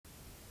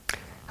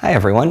Hi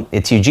everyone,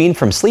 it's Eugene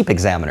from Sleep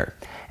Examiner,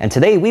 and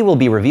today we will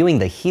be reviewing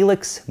the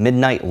Helix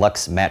Midnight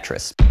Luxe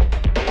mattress.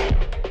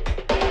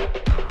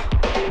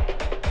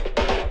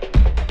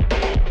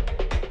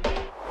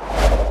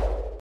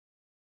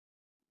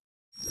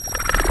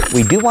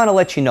 We do want to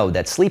let you know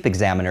that Sleep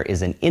Examiner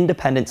is an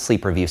independent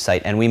sleep review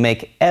site, and we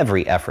make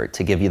every effort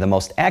to give you the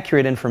most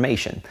accurate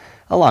information,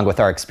 along with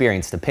our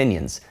experienced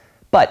opinions.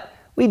 But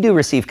we do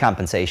receive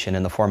compensation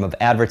in the form of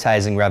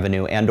advertising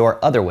revenue and/or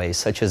other ways,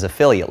 such as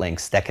affiliate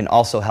links that can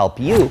also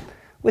help you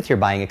with your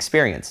buying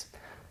experience.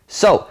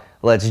 So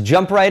let's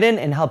jump right in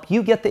and help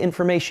you get the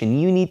information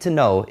you need to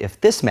know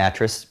if this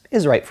mattress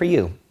is right for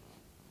you.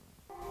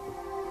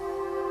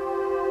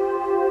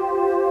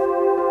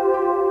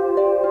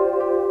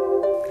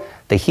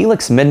 The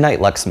Helix Midnight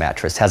Luxe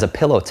mattress has a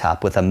pillow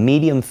top with a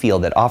medium feel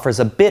that offers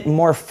a bit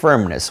more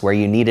firmness where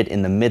you need it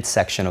in the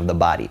midsection of the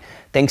body,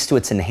 thanks to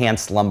its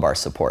enhanced lumbar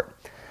support.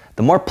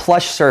 The more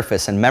plush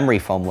surface and memory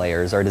foam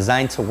layers are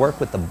designed to work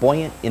with the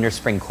buoyant inner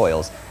spring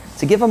coils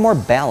to give a more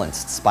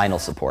balanced spinal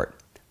support.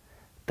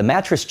 The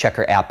Mattress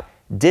Checker app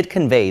did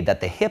convey that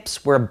the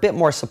hips were a bit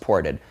more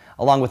supported,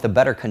 along with a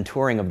better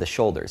contouring of the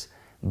shoulders,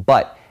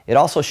 but it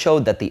also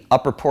showed that the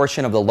upper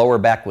portion of the lower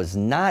back was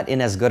not in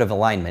as good of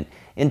alignment,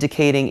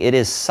 indicating it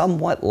is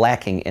somewhat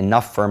lacking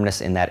enough firmness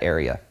in that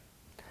area.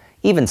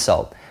 Even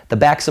so, the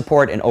back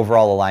support and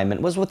overall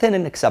alignment was within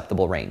an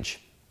acceptable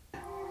range.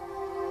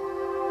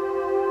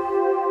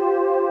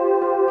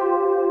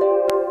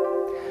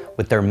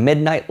 With their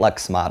Midnight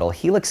Luxe model,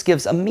 Helix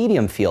gives a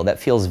medium feel that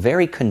feels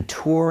very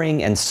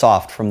contouring and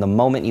soft from the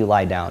moment you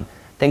lie down,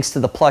 thanks to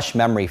the plush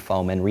memory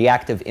foam and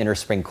reactive inner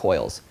spring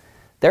coils.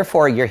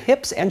 Therefore, your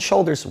hips and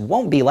shoulders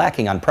won't be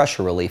lacking on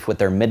pressure relief with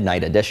their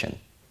Midnight Edition.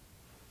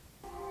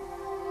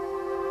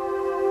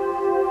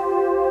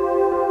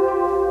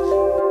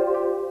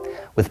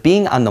 With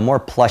being on the more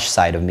plush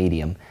side of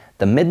medium,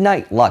 the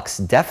Midnight Luxe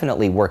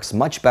definitely works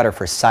much better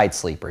for side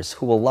sleepers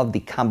who will love the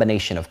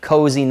combination of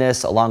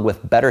coziness along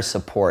with better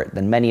support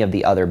than many of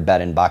the other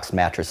bed-and-box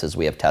mattresses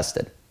we have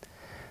tested.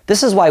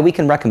 This is why we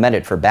can recommend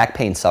it for back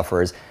pain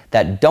sufferers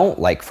that don't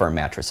like firm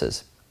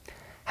mattresses.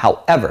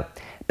 However,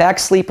 back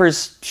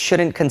sleepers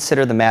shouldn't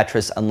consider the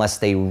mattress unless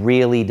they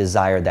really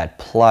desire that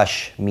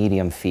plush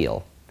medium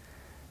feel.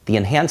 The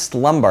enhanced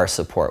lumbar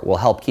support will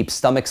help keep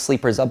stomach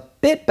sleepers a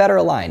bit better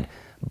aligned,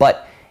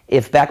 but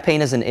if back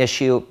pain is an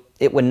issue,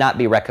 it would not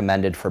be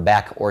recommended for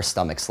back or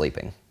stomach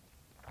sleeping.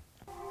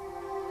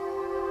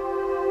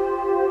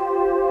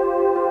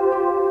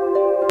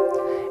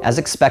 As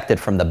expected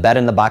from the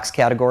bed-in-the-box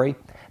category,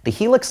 the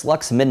Helix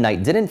Luxe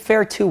Midnight didn't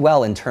fare too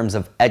well in terms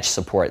of edge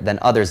support than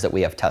others that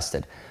we have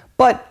tested,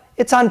 but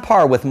it's on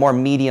par with more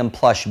medium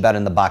plush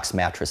bed-in-the-box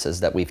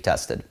mattresses that we've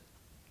tested.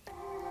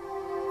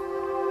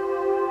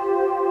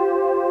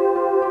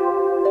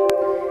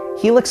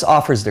 Helix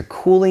offers their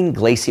cooling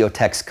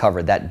Glaciotex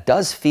cover that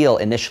does feel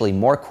initially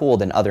more cool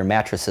than other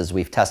mattresses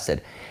we've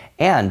tested,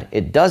 and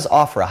it does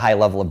offer a high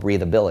level of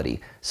breathability,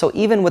 so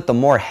even with the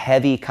more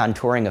heavy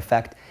contouring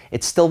effect,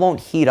 it still won't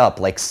heat up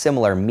like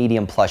similar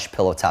medium plush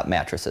pillow top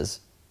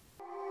mattresses.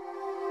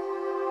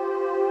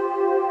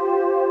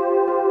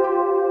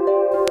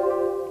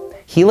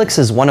 Helix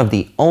is one of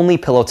the only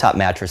pillow top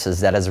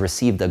mattresses that has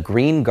received a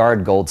Green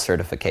Guard Gold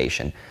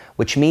certification,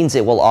 which means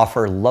it will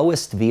offer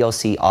lowest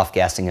VOC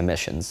off-gassing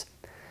emissions.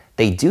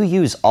 They do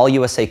use all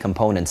USA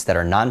components that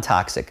are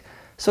non-toxic,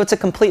 so it's a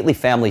completely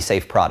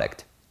family-safe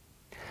product.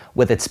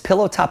 With its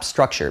pillow top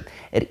structure,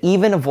 it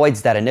even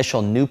avoids that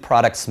initial new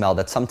product smell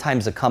that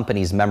sometimes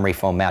accompanies memory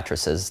foam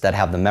mattresses that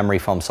have the memory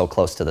foam so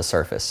close to the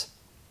surface.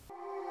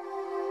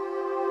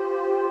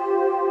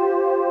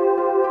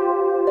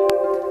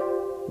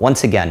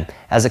 Once again,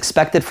 as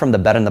expected from the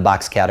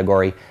bed-in-the-box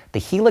category, the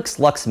Helix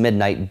Luxe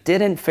Midnight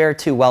didn't fare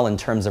too well in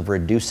terms of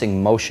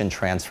reducing motion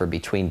transfer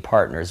between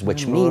partners,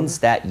 which means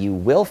that you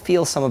will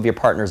feel some of your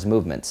partner's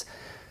movements.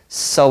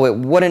 So it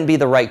wouldn't be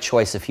the right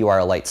choice if you are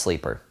a light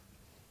sleeper.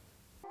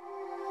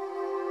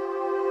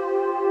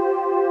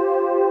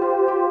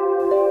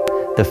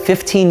 The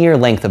 15-year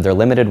length of their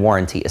limited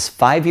warranty is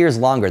 5 years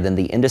longer than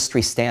the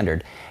industry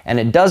standard, and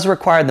it does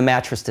require the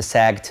mattress to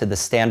sag to the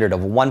standard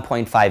of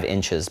 1.5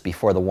 inches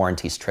before the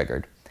warranty is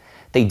triggered.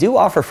 They do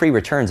offer free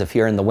returns if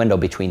you're in the window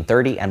between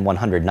 30 and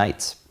 100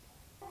 nights.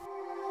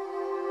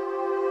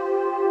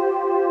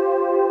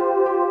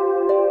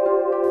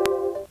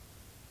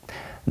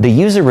 The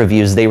user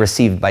reviews they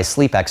received by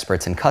sleep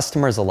experts and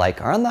customers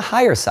alike are on the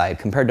higher side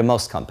compared to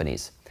most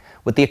companies.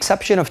 With the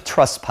exception of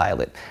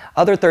Trustpilot,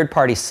 other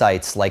third-party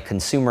sites like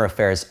Consumer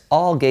Affairs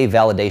all gave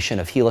validation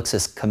of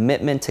Helix's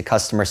commitment to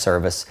customer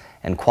service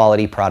and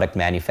quality product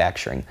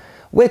manufacturing,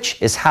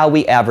 which is how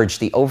we average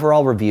the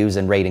overall reviews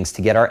and ratings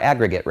to get our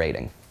aggregate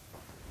rating.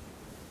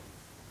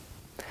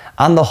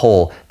 On the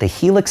whole, the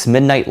Helix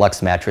Midnight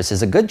Luxe mattress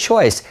is a good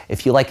choice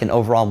if you like an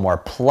overall more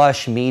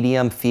plush,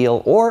 medium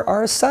feel or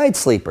are a side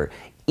sleeper,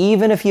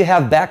 even if you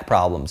have back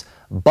problems,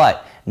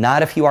 but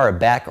not if you are a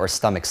back or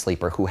stomach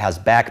sleeper who has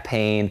back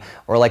pain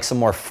or likes a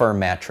more firm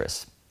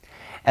mattress.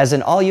 As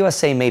an all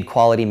USA made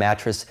quality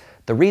mattress,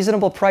 The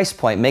reasonable price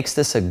point makes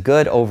this a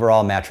good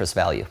overall mattress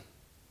value.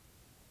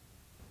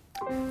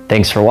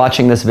 Thanks for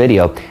watching this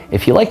video.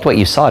 If you liked what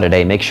you saw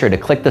today, make sure to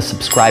click the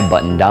subscribe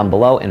button down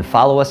below and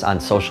follow us on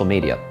social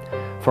media.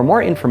 For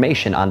more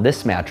information on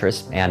this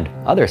mattress and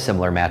other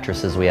similar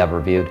mattresses we have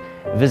reviewed,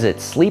 visit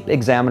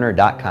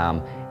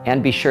sleepexaminer.com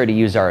and be sure to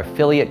use our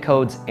affiliate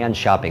codes and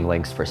shopping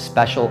links for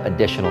special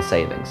additional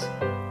savings.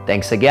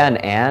 Thanks again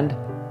and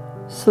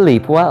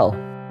sleep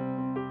well.